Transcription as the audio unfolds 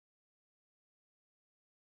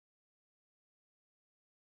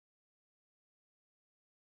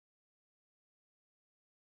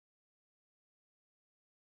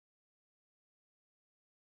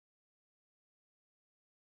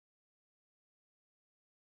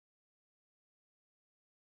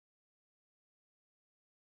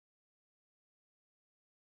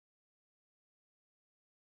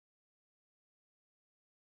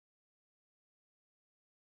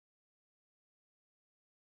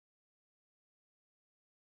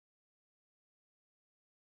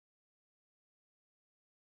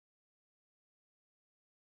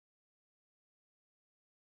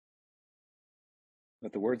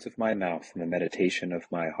Let the words of my mouth and the meditation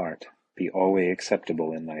of my heart be always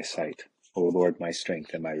acceptable in thy sight, O Lord, my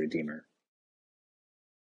strength and my Redeemer.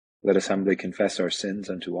 Let us humbly confess our sins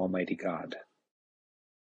unto Almighty God.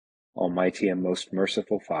 Almighty and most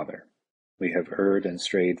merciful Father, we have erred and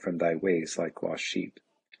strayed from thy ways like lost sheep.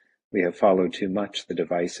 We have followed too much the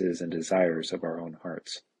devices and desires of our own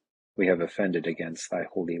hearts. We have offended against thy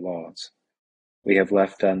holy laws. We have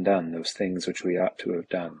left undone those things which we ought to have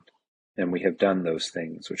done, and we have done those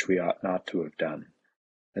things which we ought not to have done,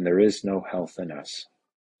 and there is no health in us.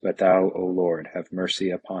 But thou, O Lord, have mercy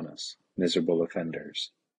upon us, miserable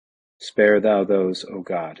offenders. Spare thou those, O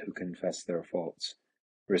God, who confess their faults.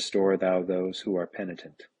 Restore thou those who are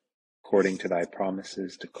penitent, according to thy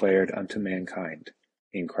promises declared unto mankind,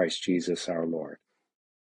 in Christ Jesus our Lord.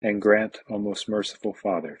 And grant, O most merciful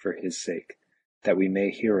Father, for his sake, that we may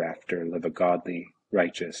hereafter live a godly,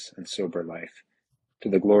 righteous, and sober life, to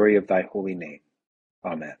the glory of thy holy name.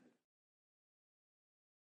 Amen.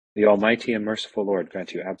 The Almighty and merciful Lord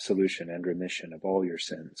grant you absolution and remission of all your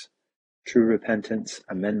sins, true repentance,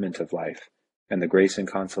 amendment of life, and the grace and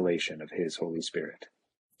consolation of his Holy Spirit.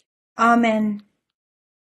 Amen.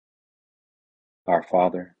 Our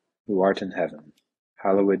Father, who art in heaven,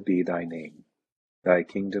 hallowed be thy name. Thy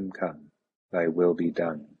kingdom come, thy will be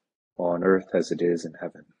done, on earth as it is in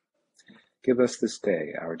heaven. Give us this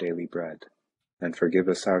day our daily bread, and forgive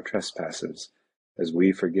us our trespasses, as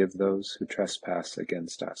we forgive those who trespass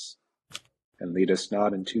against us. And lead us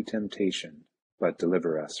not into temptation, but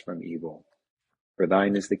deliver us from evil. For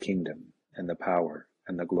thine is the kingdom, and the power,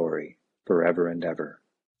 and the glory, forever and ever.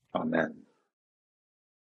 Amen.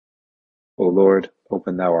 O Lord,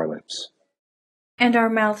 open thou our lips, And our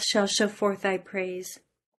mouth shall show forth thy praise.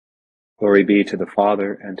 Glory be to the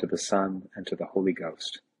Father, and to the Son, and to the Holy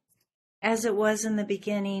Ghost. As it was in the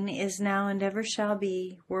beginning, is now, and ever shall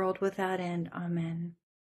be, world without end. Amen.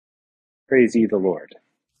 Praise ye the Lord.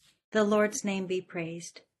 The Lord's name be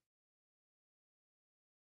praised.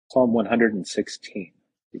 Psalm 116,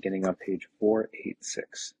 beginning on page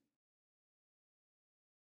 486.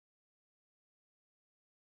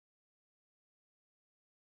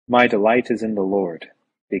 My delight is in the Lord,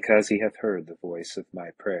 because he hath heard the voice of my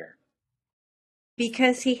prayer.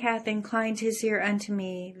 Because he hath inclined his ear unto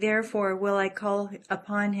me, therefore will I call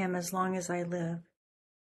upon him as long as I live.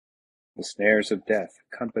 The snares of death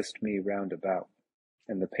compassed me round about,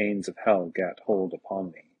 and the pains of hell gat hold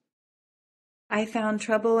upon me. I found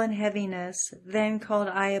trouble and heaviness, then called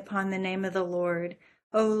I upon the name of the Lord.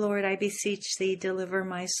 O Lord, I beseech thee, deliver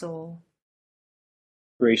my soul.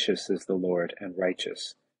 Gracious is the Lord, and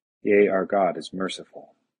righteous. Yea, our God is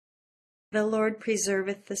merciful. The Lord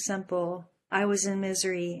preserveth the simple. I was in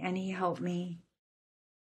misery, and he helped me.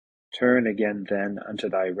 Turn again then unto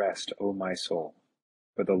thy rest, O my soul,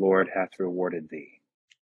 for the Lord hath rewarded thee.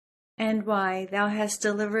 And why? Thou hast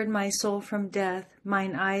delivered my soul from death,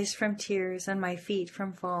 mine eyes from tears, and my feet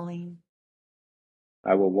from falling.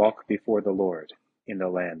 I will walk before the Lord in the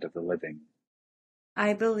land of the living.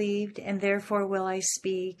 I believed, and therefore will I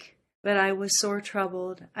speak. But I was sore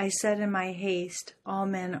troubled. I said in my haste, all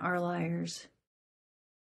men are liars.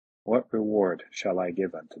 What reward shall I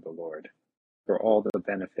give unto the Lord for all the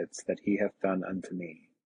benefits that he hath done unto me?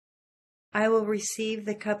 I will receive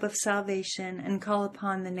the cup of salvation and call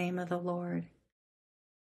upon the name of the Lord.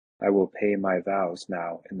 I will pay my vows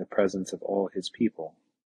now in the presence of all his people.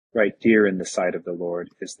 Right dear in the sight of the Lord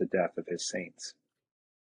is the death of his saints.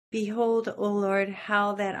 Behold, O Lord,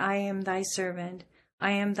 how that I am thy servant.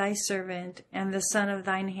 I am thy servant, and the son of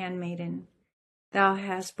thine handmaiden. Thou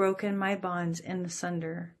hast broken my bonds in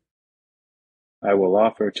asunder. I will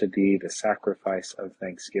offer to thee the sacrifice of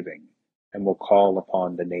thanksgiving, and will call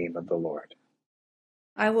upon the name of the Lord.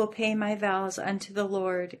 I will pay my vows unto the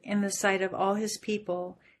Lord in the sight of all his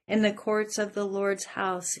people, in the courts of the Lord's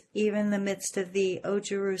house, even in the midst of thee, O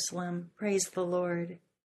Jerusalem. Praise the Lord.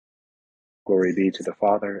 Glory be to the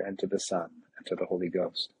Father, and to the Son, and to the Holy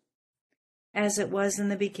Ghost. As it was in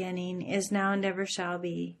the beginning, is now, and ever shall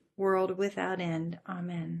be, world without end.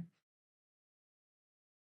 Amen.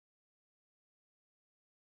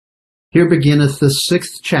 Here beginneth the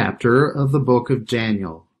 6th chapter of the book of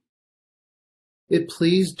Daniel. It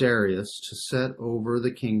pleased Darius to set over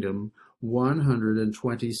the kingdom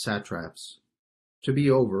 120 satraps, to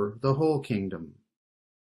be over the whole kingdom,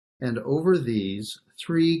 and over these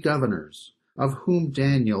 3 governors, of whom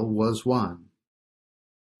Daniel was one,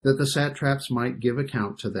 that the satraps might give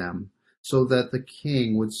account to them, so that the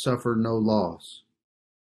king would suffer no loss.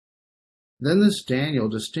 Then this Daniel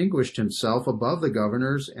distinguished himself above the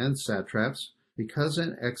governors and satraps, because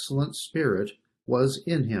an excellent spirit was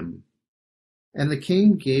in him. And the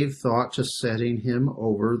king gave thought to setting him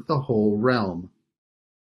over the whole realm.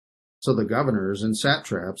 So the governors and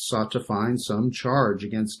satraps sought to find some charge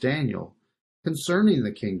against Daniel concerning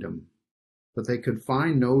the kingdom, but they could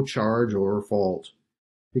find no charge or fault,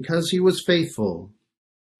 because he was faithful,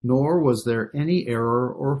 nor was there any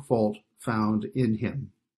error or fault found in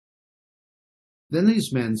him. Then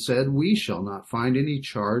these men said, "We shall not find any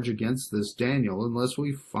charge against this Daniel unless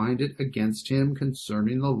we find it against him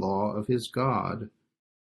concerning the law of his God."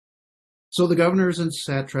 So the governors and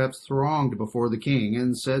satraps thronged before the king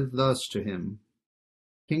and said thus to him,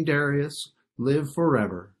 "King Darius, live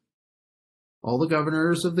forever. All the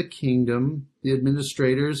governors of the kingdom, the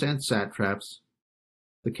administrators and satraps,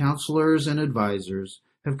 the counselors and advisers,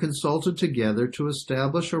 have consulted together to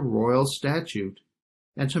establish a royal statute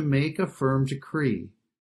and to make a firm decree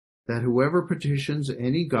that whoever petitions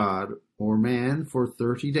any god or man for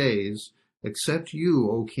 30 days, except you,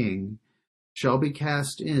 O king, shall be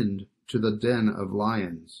cast into the den of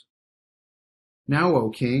lions. Now, O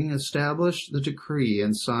king, establish the decree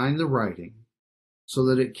and sign the writing, so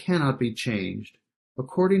that it cannot be changed,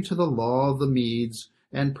 according to the law of the Medes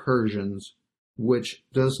and Persians, which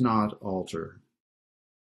does not alter."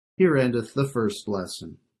 Here endeth the first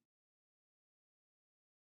lesson.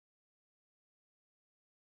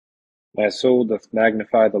 My soul doth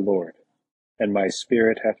magnify the Lord, and my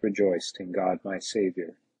spirit hath rejoiced in God my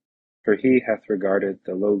Saviour. For he hath regarded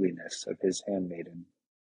the lowliness of his handmaiden.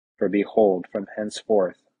 For behold, from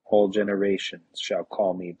henceforth all generations shall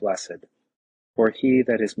call me blessed. For he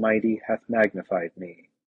that is mighty hath magnified me,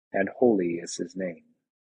 and holy is his name.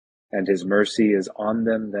 And his mercy is on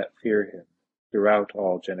them that fear him throughout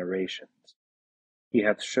all generations. He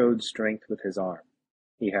hath showed strength with his arm.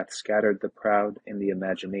 He hath scattered the proud in the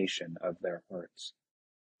imagination of their hearts.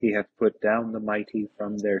 He hath put down the mighty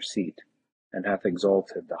from their seat, and hath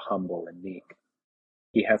exalted the humble and meek.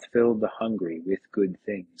 He hath filled the hungry with good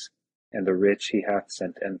things, and the rich he hath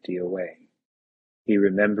sent empty away. He,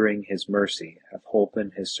 remembering his mercy, hath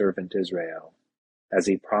holpen his servant Israel, as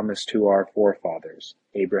he promised to our forefathers,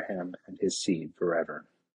 Abraham and his seed forever.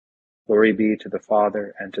 Glory be to the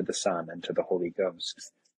Father, and to the Son, and to the Holy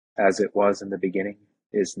Ghost, as it was in the beginning,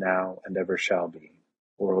 is now, and ever shall be,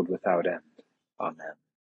 world without end. Amen.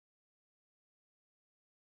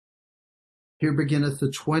 Here beginneth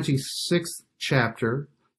the 26th chapter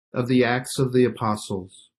of the Acts of the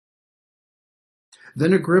Apostles.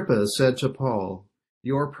 Then Agrippa said to Paul,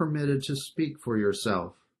 "You are permitted to speak for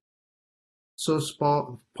yourself." So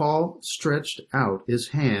Paul stretched out his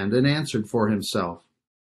hand and answered for himself,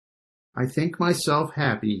 "I think myself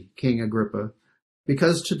happy, King Agrippa,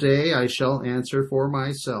 because today I shall answer for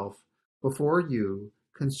myself before you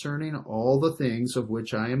concerning all the things of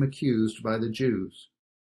which I am accused by the Jews,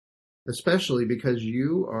 especially because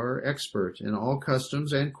you are expert in all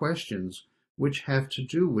customs and questions which have to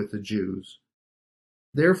do with the Jews.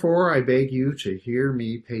 Therefore I beg you to hear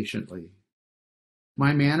me patiently.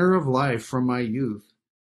 My manner of life from my youth,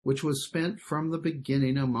 which was spent from the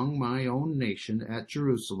beginning among my own nation at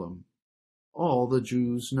Jerusalem, all the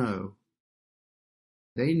Jews know.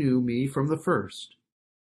 They knew me from the first,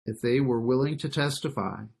 if they were willing to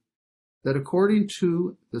testify, that according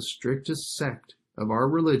to the strictest sect of our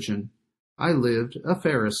religion, I lived a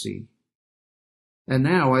Pharisee. And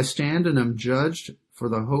now I stand and am judged for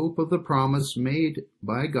the hope of the promise made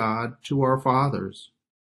by God to our fathers.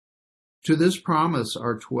 To this promise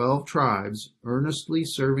our 12 tribes, earnestly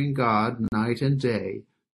serving God night and day,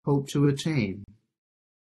 hope to attain.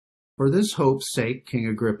 For this hope's sake, King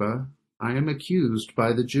Agrippa, I am accused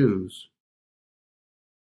by the Jews.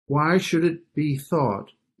 Why should it be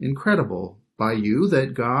thought incredible by you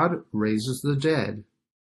that God raises the dead?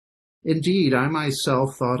 Indeed, I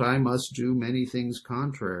myself thought I must do many things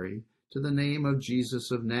contrary to the name of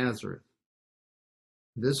Jesus of Nazareth.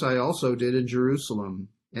 This I also did in Jerusalem,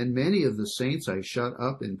 and many of the saints I shut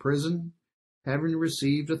up in prison, having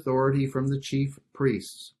received authority from the chief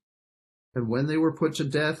priests. And when they were put to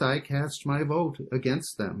death, I cast my vote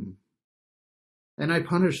against them. And I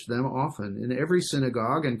punished them often in every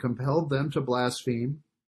synagogue, and compelled them to blaspheme.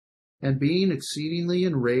 And being exceedingly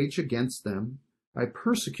enraged against them, I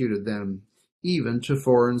persecuted them even to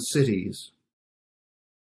foreign cities.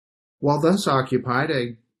 While thus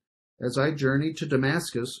occupied, as I journeyed to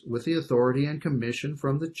Damascus with the authority and commission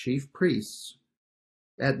from the chief priests.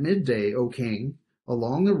 At midday, O king,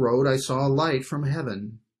 along the road I saw a light from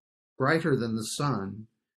heaven, brighter than the sun,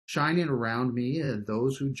 shining around me and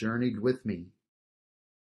those who journeyed with me.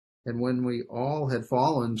 And when we all had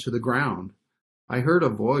fallen to the ground, I heard a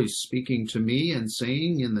voice speaking to me and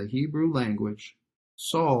saying in the Hebrew language,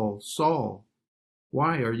 Saul, Saul,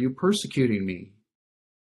 Why are you persecuting me?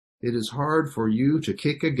 It is hard for you to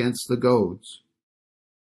kick against the goads.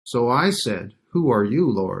 So I said, Who are you,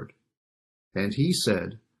 Lord? And he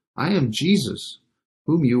said, I am Jesus,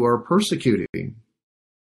 whom you are persecuting.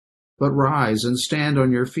 But rise and stand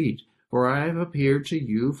on your feet, for I have appeared to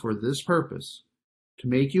you for this purpose, to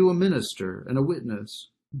make you a minister and a witness,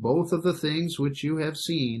 both of the things which you have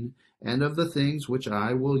seen and of the things which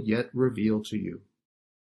I will yet reveal to you.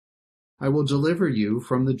 I will deliver you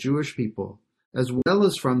from the Jewish people, as well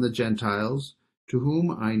as from the Gentiles, to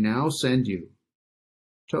whom I now send you,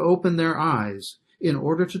 to open their eyes, in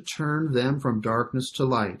order to turn them from darkness to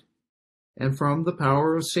light, and from the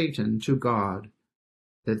power of Satan to God,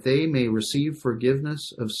 that they may receive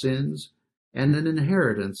forgiveness of sins and an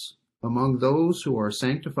inheritance among those who are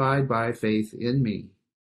sanctified by faith in me.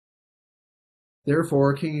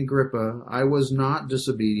 Therefore, King Agrippa, I was not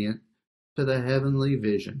disobedient to the heavenly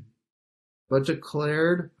vision, but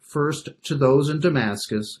declared first to those in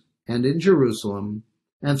Damascus and in Jerusalem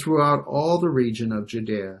and throughout all the region of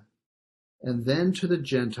Judea, and then to the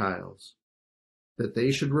Gentiles, that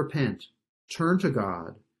they should repent, turn to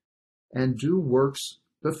God, and do works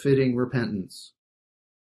befitting repentance.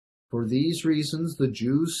 For these reasons the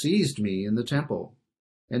Jews seized me in the temple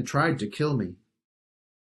and tried to kill me.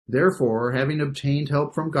 Therefore, having obtained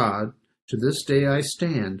help from God, to this day I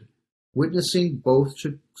stand, witnessing both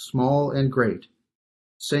to small and great,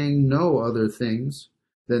 saying no other things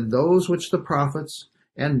than those which the prophets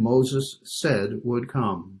and Moses said would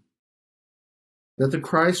come, that the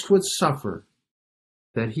Christ would suffer,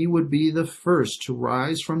 that he would be the first to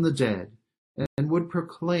rise from the dead, and would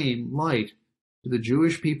proclaim light to the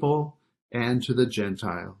Jewish people and to the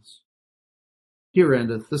Gentiles. Here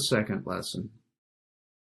endeth the second lesson.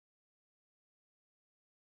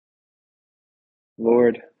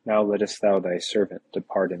 Lord, now lettest thou thy servant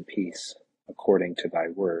depart in peace, according to thy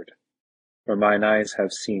word. For mine eyes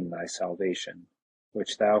have seen thy salvation,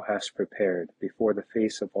 which thou hast prepared before the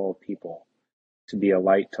face of all people, to be a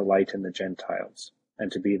light to lighten the Gentiles,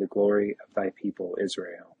 and to be the glory of thy people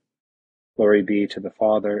Israel. Glory be to the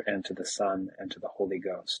Father, and to the Son, and to the Holy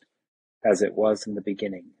Ghost, as it was in the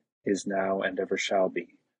beginning, is now, and ever shall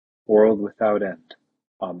be, world without end.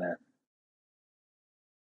 Amen.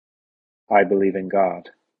 I believe in God,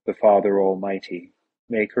 the Father Almighty,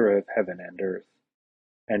 maker of heaven and earth,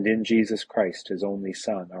 and in Jesus Christ, his only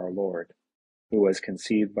Son, our Lord, who was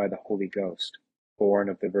conceived by the Holy Ghost, born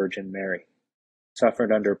of the Virgin Mary,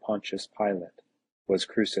 suffered under Pontius Pilate, was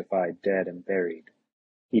crucified, dead, and buried.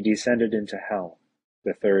 He descended into hell.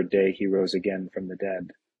 The third day he rose again from the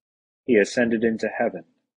dead. He ascended into heaven,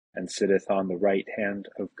 and sitteth on the right hand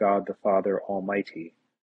of God the Father Almighty.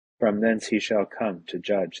 From thence he shall come to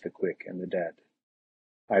judge the quick and the dead.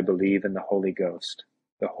 I believe in the Holy Ghost,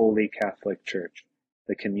 the holy Catholic Church,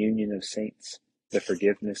 the communion of saints, the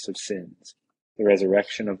forgiveness of sins, the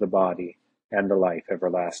resurrection of the body, and the life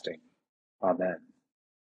everlasting. Amen.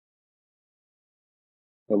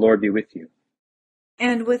 The Lord be with you.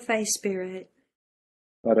 And with thy spirit.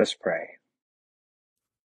 Let us pray.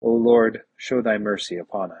 O Lord, show thy mercy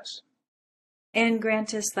upon us. And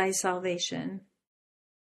grant us thy salvation.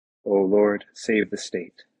 O Lord, save the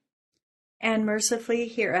state. And mercifully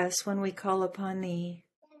hear us when we call upon thee.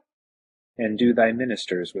 And do thy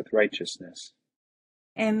ministers with righteousness.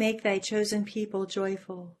 And make thy chosen people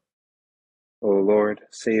joyful. O Lord,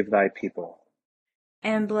 save thy people.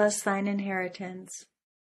 And bless thine inheritance.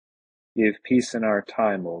 Give peace in our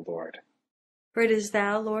time, O Lord. For it is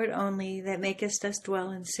thou, Lord, only, that makest us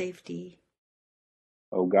dwell in safety.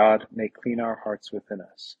 O God, make clean our hearts within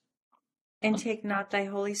us. And take not thy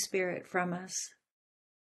Holy Spirit from us.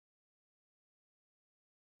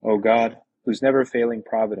 O God, whose never-failing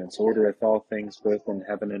providence ordereth all things both in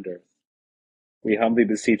heaven and earth, we humbly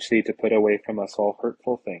beseech thee to put away from us all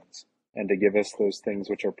hurtful things, and to give us those things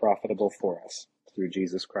which are profitable for us, through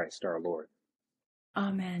Jesus Christ our Lord.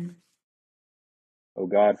 Amen. O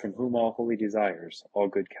God, from whom all holy desires, all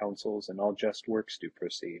good counsels, and all just works do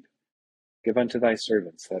proceed, give unto thy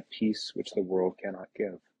servants that peace which the world cannot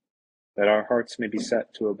give, that our hearts may be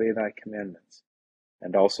set to obey thy commandments,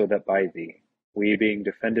 and also that by thee, we, being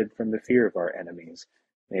defended from the fear of our enemies,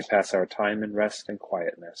 may pass our time in rest and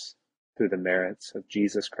quietness, through the merits of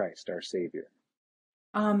Jesus Christ our Saviour.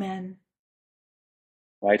 Amen.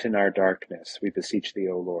 Lighten our darkness, we beseech thee,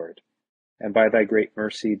 O Lord, and by thy great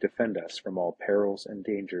mercy defend us from all perils and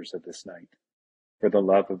dangers of this night, for the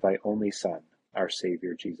love of thy only Son, our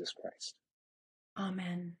Saviour Jesus Christ.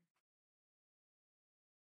 Amen.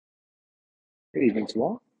 Good evening to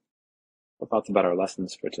all. What thoughts about our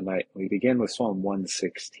lessons for tonight? We begin with Psalm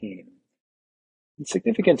 116. It's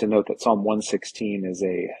significant to note that Psalm 116 is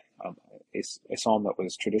a psalm that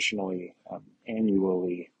was traditionally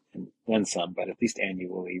annually, and then some, but at least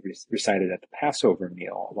annually recited at the Passover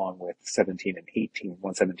meal, along with 17 and 18,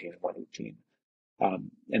 117 and 118.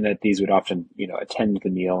 And that these would often, attend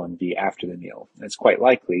the meal and be after the meal. And it's quite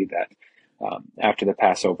likely that after the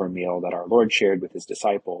Passover meal that our Lord shared with his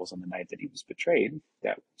disciples on the night that he was betrayed,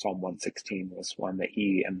 that Psalm 116 was one that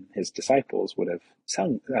he and his disciples would have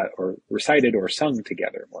sung or recited or sung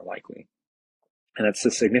together, more likely. And that's a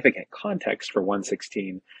significant context for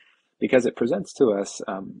 116 because it presents to us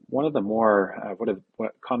one of the more,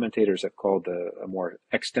 what commentators have called a more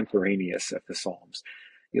extemporaneous of the Psalms.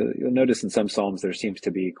 You'll notice in some Psalms there seems to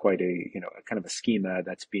be quite a kind of a schema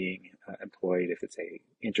that's being employed if it's a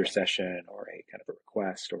intercession or a kind of a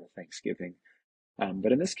request or a thanksgiving.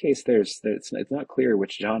 But in this case, it's not clear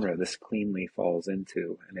which genre this cleanly falls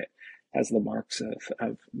into, and it has the marks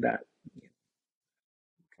of that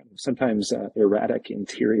kind of sometimes erratic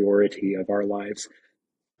interiority of our lives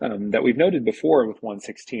that we've noted before with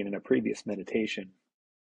 116 in a previous meditation.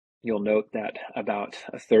 You'll note that about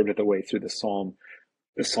a third of the way through the psalm,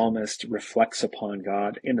 the psalmist reflects upon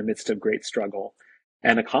God in the midst of great struggle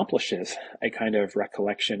and accomplishes a kind of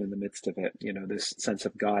recollection in the midst of it, this sense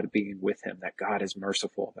of God being with him, that God is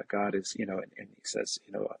merciful, that God is, and he says,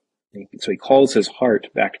 so he calls his heart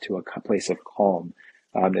back to a place of calm.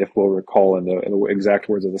 If we'll recall in the exact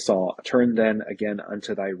words of the psalm, turn then again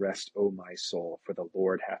unto thy rest, O my soul, for the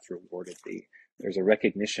Lord hath rewarded thee. There's a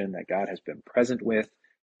recognition that God has been present with,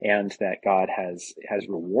 and that God has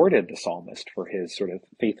rewarded the psalmist for his sort of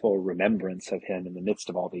faithful remembrance of him in the midst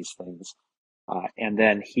of all these things. And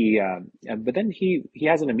then he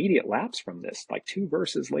has an immediate lapse from this, like 2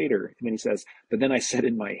 verses later, and then he says, but then I said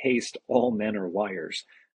in my haste, all men are liars.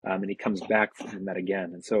 And he comes back from that again.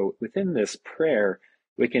 And so within this prayer,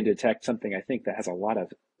 we can detect something, I think, that has a lot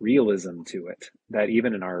of realism to it, that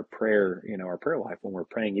even in our prayer, our prayer life, when we're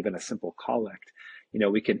praying even a simple collect,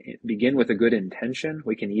 we can begin with a good intention.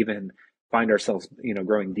 We can even find ourselves,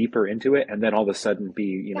 growing deeper into it, and then all of a sudden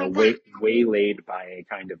be, waylaid by a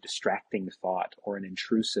kind of distracting thought or an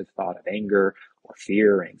intrusive thought of anger or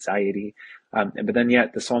fear or anxiety. But then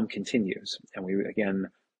yet the psalm continues, and we again,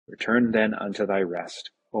 return then unto thy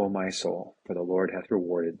rest, O my soul, for the Lord hath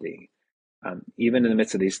rewarded thee. Even in the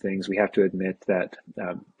midst of these things, we have to admit that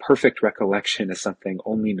perfect recollection is something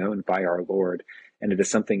only known by our Lord, and it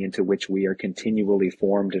is something into which we are continually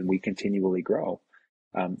formed and we continually grow.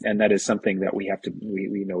 And that is something that we have to,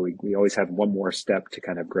 we always have one more step to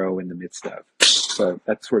kind of grow in the midst of. So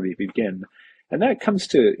that's where we begin. And that comes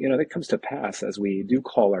to pass as we do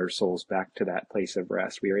call our souls back to that place of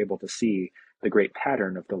rest. We are able to see the great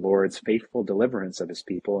pattern of the Lord's faithful deliverance of his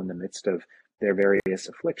people in the midst of their various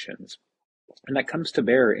afflictions. And that comes to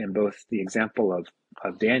bear in both the example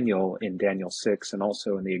of Daniel in Daniel 6 and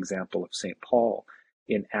also in the example of St. Paul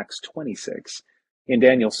in Acts 26. In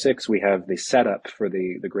Daniel 6, we have the setup for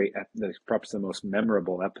perhaps the most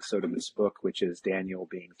memorable episode of this book, which is Daniel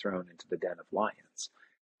being thrown into the den of lions.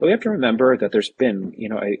 But we have to remember that there's been,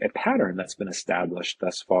 a pattern that's been established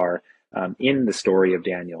thus far in the story of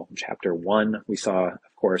Daniel. In chapter 1, we saw,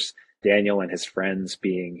 of course, Daniel and his friends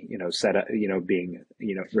being,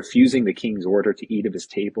 refusing the king's order to eat of his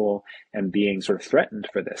table and being sort of threatened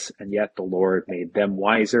for this. And yet the Lord made them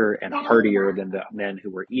wiser and hardier than the men who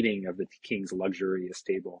were eating of the king's luxurious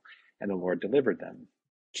table, and the Lord delivered them.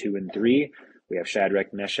 2 and 3, we have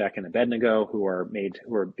Shadrach, Meshach, and Abednego who are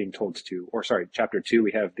being told chapter 2,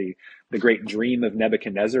 we have the great dream of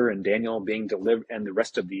Nebuchadnezzar and Daniel being delivered, and the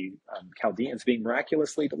rest of the Chaldeans being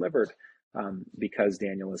miraculously delivered. Because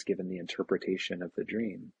Daniel is given the interpretation of the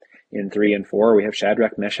dream. In 3 and 4, we have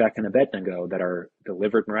Shadrach, Meshach, and Abednego that are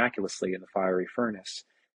delivered miraculously in the fiery furnace.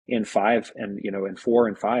 In 5 and in 4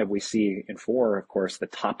 and 5, we see in 4, of course, the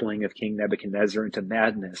toppling of King Nebuchadnezzar into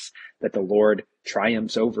madness, that the Lord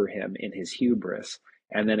triumphs over him in his hubris.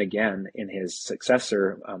 And then again, in his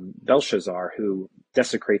successor, Belshazzar, who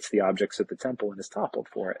desecrates the objects of the temple and is toppled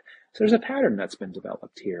for it. So there's a pattern that's been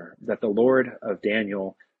developed here, that the Lord of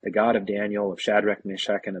Daniel, the God of Daniel, of Shadrach,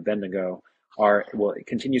 Meshach, and Abednego,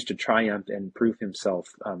 continues to triumph and prove himself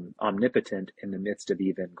omnipotent in the midst of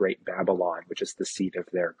even great Babylon, which is the seat of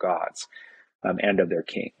their gods and of their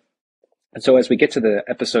king. And so as we get to the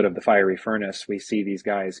episode of the fiery furnace, we see these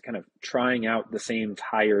guys kind of trying out the same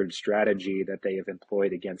tired strategy that they have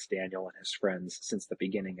employed against Daniel and his friends since the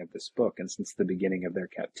beginning of this book and since the beginning of their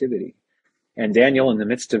captivity. And Daniel, in the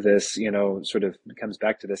midst of this, sort of comes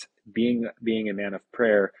back to this being a man of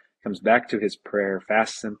prayer, comes back to his prayer,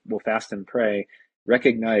 will fast and pray,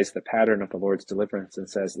 recognize the pattern of the Lord's deliverance, and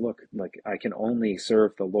says, look, I can only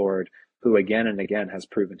serve the Lord who again and again has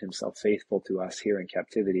proven himself faithful to us here in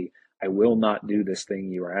captivity. I will not do this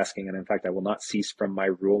thing you are asking, and in fact, I will not cease from my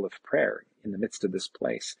rule of prayer in the midst of this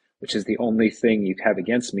place, which is the only thing you have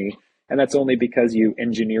against me, and that's only because you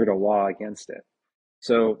engineered a law against it.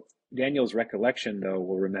 So Daniel's recollection, though,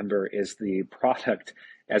 we'll remember, is the product.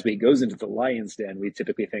 As he goes into the lion's den, we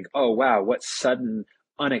typically think, oh, wow, what sudden,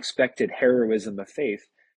 unexpected heroism of faith.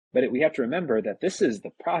 But we have to remember that this is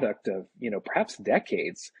the product of, perhaps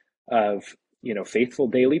decades of, faithful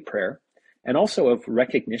daily prayer, and also of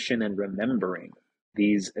recognition and remembering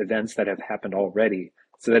these events that have happened already,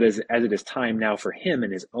 so that as it is time now for him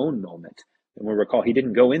in his own moment. And we'll recall he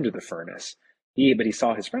didn't go into the furnace, but he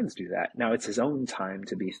saw his friends do that. Now it's his own time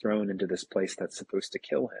to be thrown into this place that's supposed to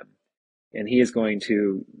kill him. And he is going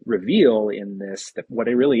to reveal in this that what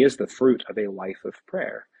it really is the fruit of a life of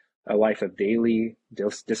prayer, a life of daily,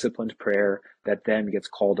 disciplined prayer that then gets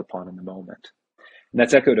called upon in the moment. And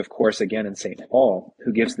that's echoed, of course, again in St. Paul,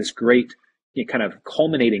 who gives this great kind of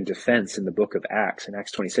culminating defense in the book of Acts. In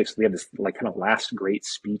Acts 26, we have this kind of last great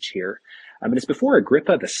speech here. And it's before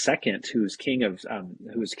Agrippa II, who's king of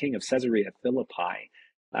Caesarea Philippi.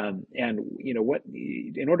 In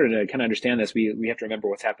order to kind of understand this, we have to remember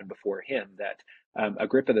what's happened before him, that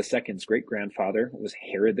Agrippa II's great-grandfather was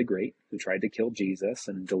Herod the Great, who tried to kill Jesus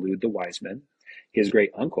and delude the wise men. His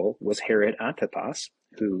great uncle was Herod Antipas,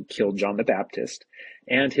 who killed John the Baptist.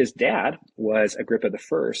 And his dad was Agrippa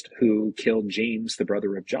I, who killed James, the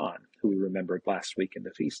brother of John, who we remembered last week in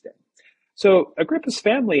the feast day. So Agrippa's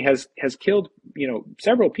family has killed,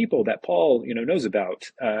 several people that Paul, knows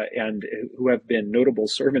about, and who have been notable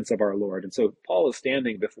servants of our Lord. And so Paul is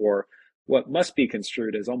standing before what must be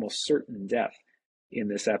construed as almost certain death in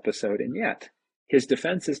this episode. And yet his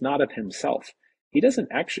defense is not of himself. He doesn't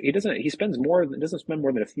spend more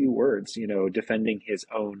than a few words, defending his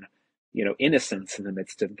own, innocence in the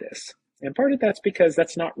midst of this. And part of that's because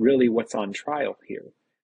that's not really what's on trial here.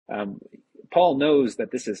 Paul knows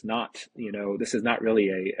that this is not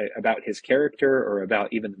really about his character or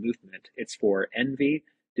about even the movement. It's for envy,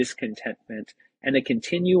 discontentment, and a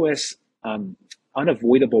continuous,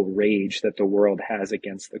 unavoidable rage that the world has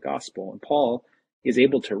against the gospel. And Paul is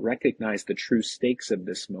able to recognize the true stakes of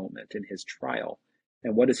this moment in his trial.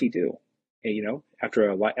 And what does he do?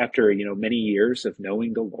 After many years of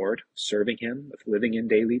knowing the Lord, serving him, of living in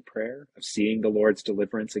daily prayer, of seeing the Lord's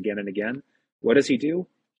deliverance again and again, what does he do?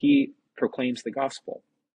 He proclaims the gospel.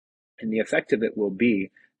 And the effect of it will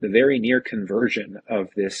be the very near conversion of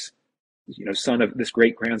this, this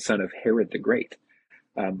great grandson of Herod the Great.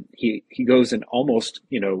 He goes and almost,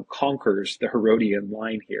 conquers the Herodian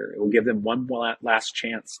line here. It will give them one last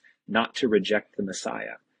chance not to reject the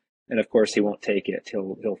Messiah. And of course, he won't take it.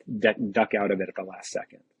 He'll duck out of it at the last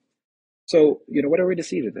second. So, what are we to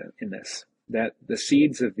see in this? That the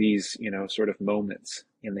seeds of these, sort of moments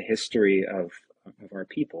in the history of our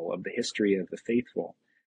people, of the history of the faithful,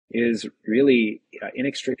 is really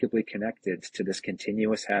inextricably connected to this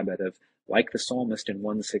continuous habit of, like the psalmist in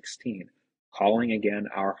 116, calling again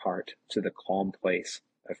our heart to the calm place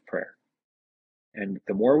of prayer. And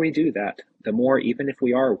the more we do that, the more, even if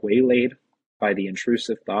we are waylaid by the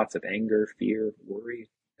intrusive thoughts of anger, fear, worry,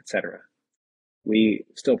 etc., we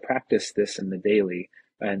still practice this in the daily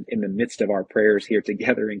and in the midst of our prayers here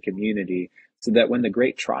together in community, so that when the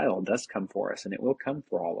great trial does come for us, and it will come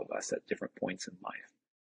for all of us at different points in life,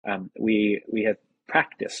 we have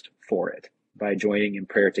practiced for it by joining in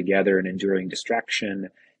prayer together and enduring distraction,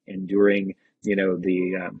 enduring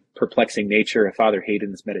the perplexing nature of Father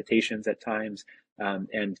Hayden's meditations at times,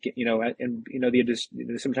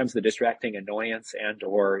 sometimes the distracting annoyance and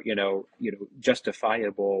or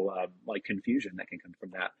justifiable confusion that can come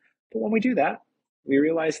from that. But when we do that, we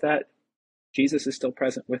realize that Jesus is still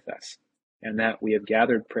present with us, and that we have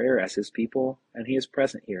gathered prayer as his people, and he is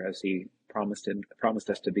present here as he promised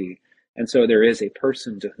us to be. And so there is a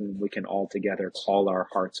person to whom we can all together call our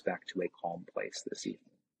hearts back to a calm place this evening.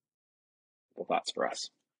 Thoughts for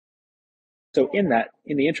us. So in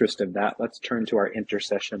the interest of that, let's turn to our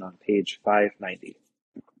intercession on page 590.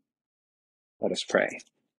 Let us pray.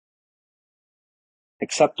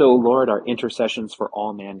 Accept, O Lord, our intercessions for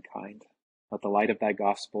all mankind. Let the light of thy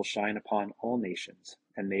gospel shine upon all nations,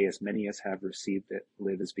 and may as many as have received it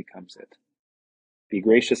live as becomes it. Be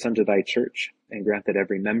gracious unto thy church, and grant that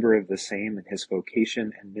every member of the same in his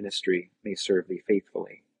vocation and ministry may serve thee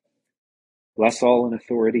faithfully. Bless all in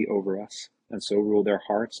authority over us, and so rule their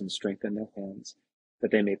hearts and strengthen their hands,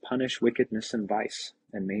 that they may punish wickedness and vice,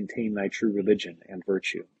 and maintain thy true religion and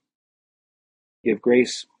virtue. Give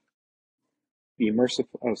grace, be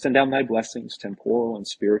merciful, send down thy blessings, temporal and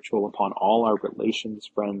spiritual, upon all our relations,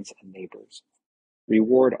 friends, and neighbors.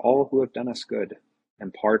 Reward all who have done us good,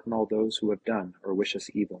 and pardon all those who have done or wish us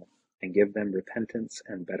evil, and give them repentance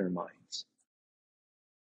and better minds.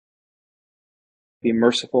 Be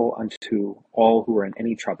merciful unto all who are in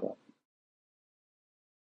any trouble.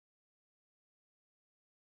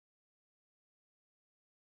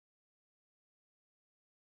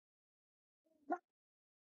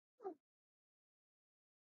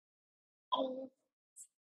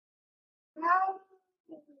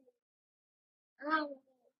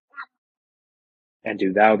 And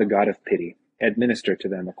do thou, the God of pity, administer to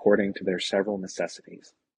them according to their several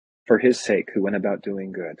necessities, for his sake who went about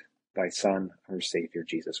doing good, thy Son, our Savior,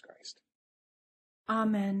 Jesus Christ.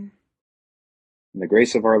 Amen. And the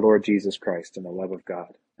grace of our Lord Jesus Christ, and the love of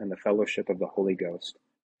God, and the fellowship of the Holy Ghost,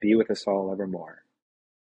 be with us all evermore.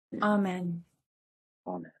 Amen.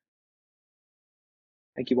 Amen.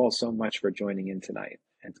 Thank you all so much for joining in tonight.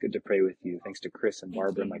 And it's good to pray with you. Thanks to Chris and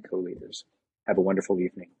Barbara, my co-leaders. Have a wonderful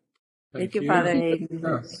evening. Thank you, Father Hayden.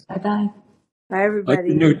 Yes. Bye-bye. Bye,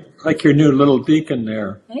 everybody. Like your new little deacon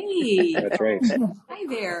there. Hey. That's right. Hi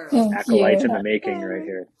there. Thank Acolytes you. in the making right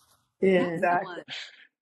here. Yeah. Exactly.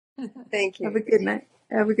 Thank you. Have a good night.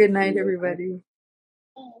 Have a good night, You're welcome. everybody.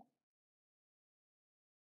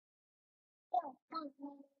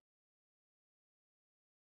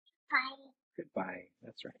 Goodbye.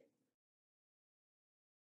 That's right.